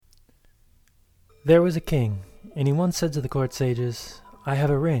There was a king, and he once said to the court sages, "I have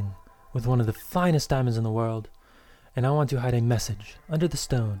a ring with one of the finest diamonds in the world, and I want to hide a message under the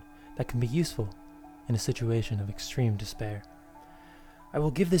stone that can be useful in a situation of extreme despair. I will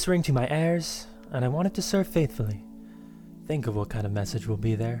give this ring to my heirs, and I want it to serve faithfully. Think of what kind of message will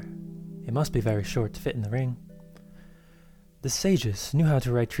be there. It must be very short to fit in the ring." The sages knew how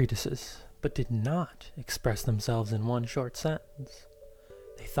to write treatises, but did not express themselves in one short sentence.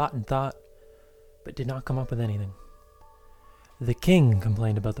 They thought and thought, but did not come up with anything. The king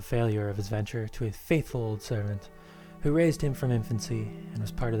complained about the failure of his venture to a faithful old servant who raised him from infancy and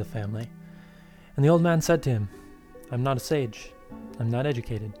was part of the family. And the old man said to him, "I'm not a sage, I'm not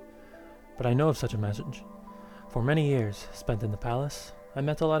educated, but I know of such a message. For many years spent in the palace, I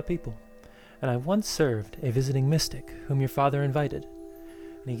met a lot of people, and I once served a visiting mystic whom your father invited,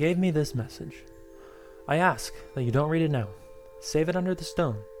 and he gave me this message. I ask that you don't read it now. Save it under the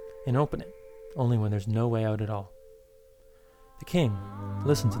stone and open it only when there's no way out at all." The king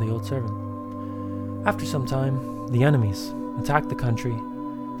listened to the old servant. After some time, the enemies attacked the country.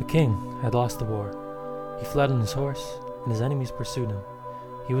 The king had lost the war. He fled on his horse, and his enemies pursued him.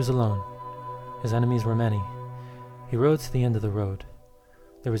 He was alone. His enemies were many. He rode to the end of the road.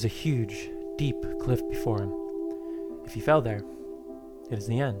 There was a huge, deep cliff before him. If he fell there, it is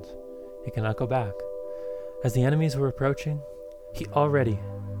the end. He cannot go back. As the enemies were approaching, he already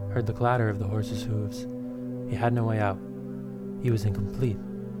heard the clatter of the horses' hooves. He had no way out. He was in complete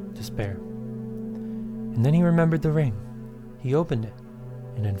despair. And then he remembered the ring. He opened it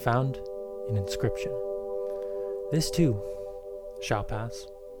and then found an inscription. "This too shall pass."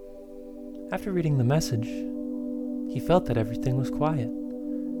 After reading the message, he felt that everything was quiet.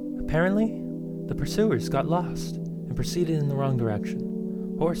 Apparently, the pursuers got lost and proceeded in the wrong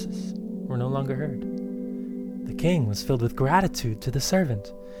direction. Horses were no longer heard. The king was filled with gratitude to the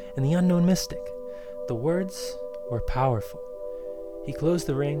servant and the unknown mystic. The words were powerful. He closed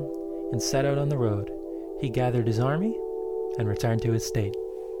the ring and set out on the road. He gathered his army and returned to his state.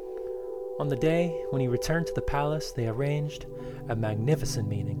 On the day when he returned to the palace, they arranged a magnificent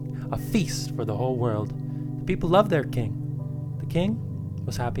meeting, a feast for the whole world. The people loved their king. The king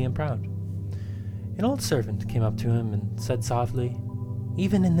was happy and proud. An old servant came up to him and said softly,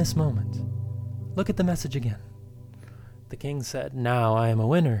 "Even in this moment, look at the message again." The king said, "Now I am a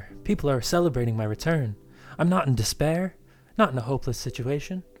winner. People are celebrating my return. I'm not in despair, not in a hopeless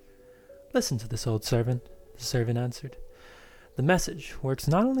situation." "Listen to this old servant," the servant answered. "The message works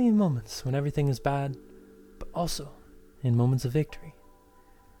not only in moments when everything is bad, but also in moments of victory."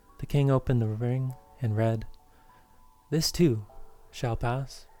 The king opened the ring and read, "This too shall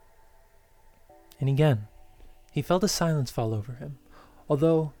pass." And again, he felt a silence fall over him,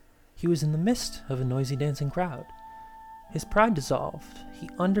 although he was in the midst of a noisy dancing crowd. His pride dissolved. He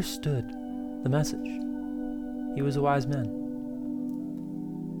understood the message. He was a wise man.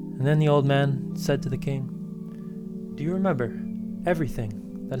 And then the old man said to the king, "Do you remember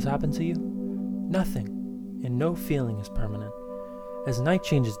everything that has happened to you? Nothing and no feeling is permanent. As night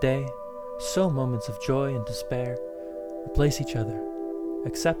changes day, so moments of joy and despair replace each other.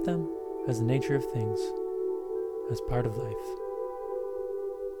 Accept them as the nature of things, as part of life.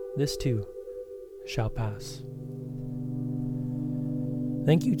 This too shall pass."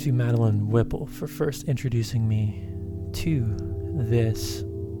 Thank you to Madeline Whipple for first introducing me to this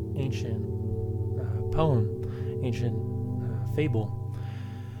ancient poem, ancient fable.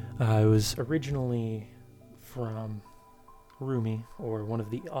 It was originally from Rumi, or one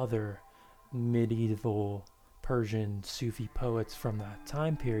of the other medieval Persian Sufi poets from that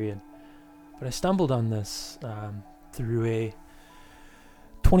time period. But I stumbled on this through a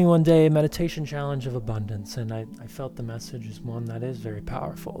 21-day meditation challenge of abundance, and I felt the message is one that is very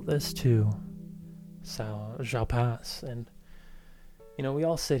powerful. This too shall pass. And, we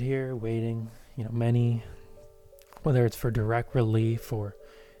all sit here waiting, many, whether it's for direct relief or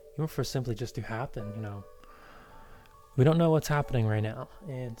even for simply just to happen, we don't know what's happening right now.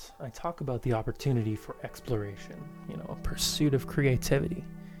 And I talk about the opportunity for exploration, a pursuit of creativity.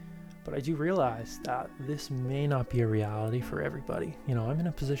 But I do realize that this may not be a reality for everybody. I'm in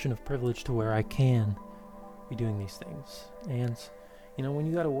a position of privilege to where I can be doing these things. And, when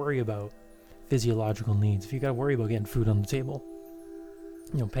you got to worry about physiological needs, if you got to worry about getting food on the table,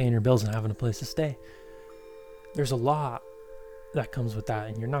 paying your bills and having a place to stay, there's a lot that comes with that.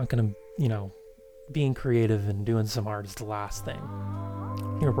 And you're not going to, being creative and doing some art is the last thing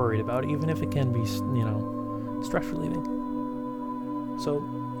you're worried about, even if it can be, stress relieving. So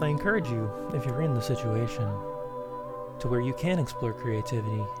I encourage you, if you're in the situation to where you can explore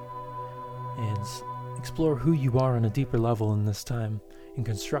creativity and explore who you are on a deeper level in this time, and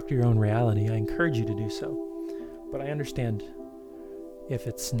construct your own reality, I encourage you to do so. But I understand if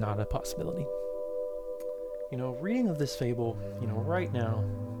it's not a possibility. Reading of this fable, right now,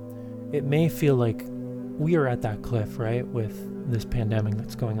 it may feel like we are at that cliff, right, with this pandemic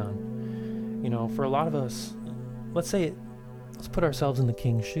that's going on. For a lot of us, let's put ourselves in the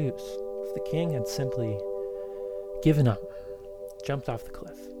king's shoes. If the king had simply given up, jumped off the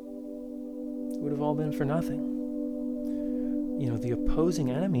cliff, it would have all been for nothing. The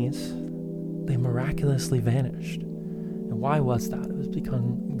opposing enemies, they miraculously vanished. And why was that? It was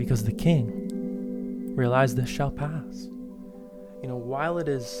because the king realized this shall pass. While it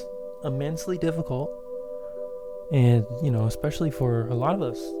is immensely difficult, and, especially for a lot of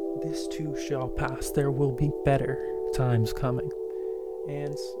us, this too shall pass. There will be better times coming.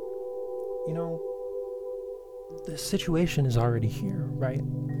 And, the situation is already here, right?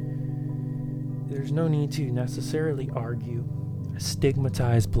 There's no need to necessarily argue,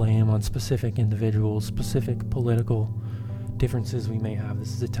 stigmatize blame on specific individuals, specific political differences we may have.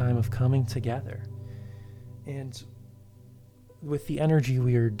 This is a time of coming together. And with the energy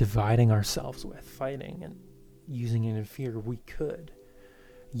we are dividing ourselves with, fighting and using it in fear, we could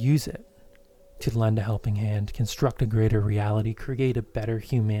use it to lend a helping hand, construct a greater reality, create a better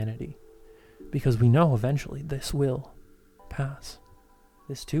humanity. Because we know eventually this will pass.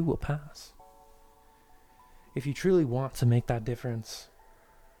 This too will pass. If you truly want to make that difference,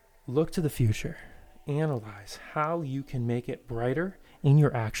 look to the future. Analyze how you can make it brighter in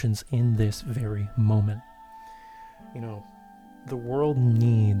your actions in this very moment. The world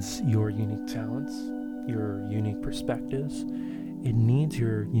needs your unique talents, your unique perspectives. It needs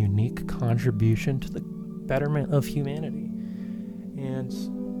your unique contribution to the betterment of humanity. And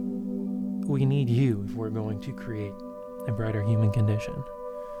we need you if we're going to create a brighter human condition.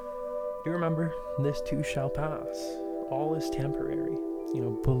 Do remember, this too shall pass. All is temporary.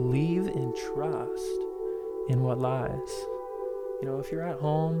 Believe and trust in what lies. If you're at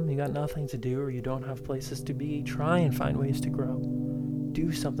home, you got nothing to do, or you don't have places to be, try and find ways to grow.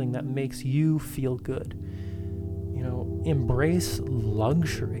 Do something that makes you feel good. Embrace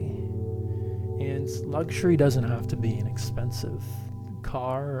luxury. And luxury doesn't have to be an expensive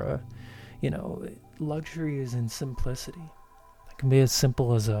car. Luxury is in simplicity. It can be as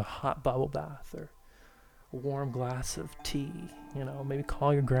simple as a hot bubble bath or a warm glass of tea. Maybe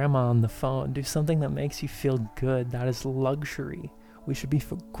call your grandma on the phone. Do something that makes you feel good. That is luxury. We should be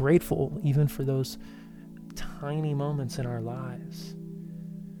grateful even for those tiny moments in our lives.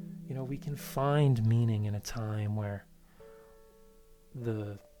 We can find meaning in a time where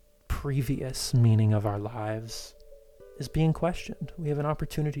the previous meaning of our lives is being questioned. We have an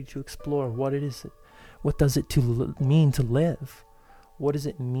opportunity to explore what does it mean to live? What does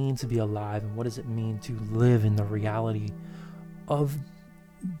it mean to be alive? And what does it mean to live in the reality of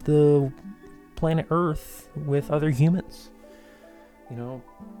the planet Earth with other humans?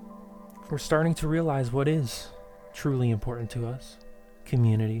 We're starting to realize what is truly important to us.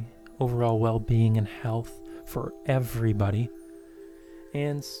 Community, overall well-being and health for everybody,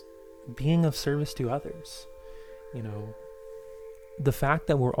 and being of service to others. The fact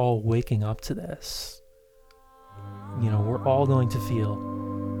that we're all waking up to this, we're all going to feel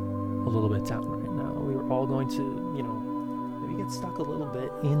a little bit down right now. We're all going to, maybe get stuck a little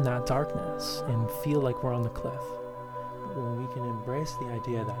bit in that darkness and feel like we're on the cliff. But when we can embrace the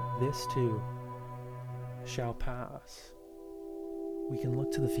idea that this too shall pass, we can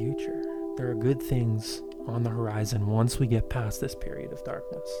look to the future. There are good things on the horizon once we get past this period of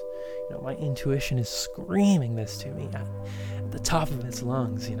darkness. My intuition is screaming this to me at the top of its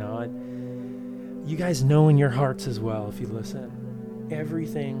lungs. You guys know in your hearts as well, if you listen,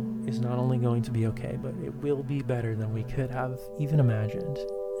 everything is not only going to be okay, but it will be better than we could have even imagined.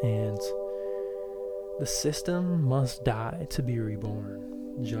 And the system must die to be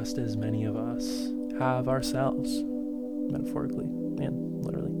reborn, just as many of us have ourselves, metaphorically and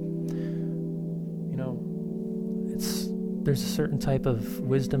literally. There's a certain type of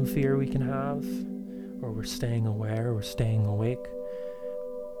wisdom fear we can have, where we're staying aware, we're staying awake,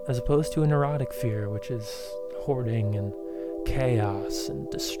 as opposed to a neurotic fear, which is hoarding and chaos and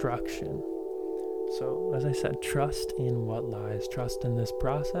destruction. So, as I said, trust in what lies, trust in this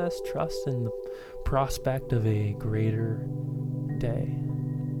process, trust in the prospect of a greater day,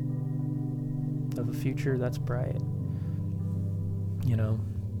 of a future that's bright.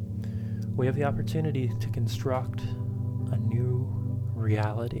 We have the opportunity to construct a new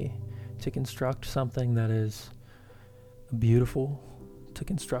reality, to construct something that is beautiful, to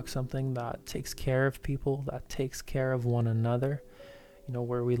construct something that takes care of people, that takes care of one another,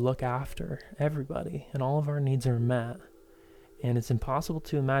 where we look after everybody and all of our needs are met. And it's impossible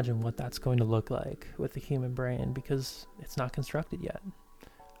to imagine what that's going to look like with the human brain because it's not constructed yet.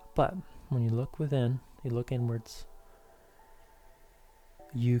 But when you look within, you look inwards,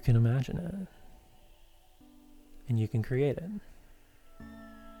 you can imagine it. And you can create it.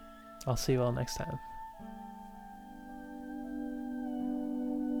 I'll see you all next time.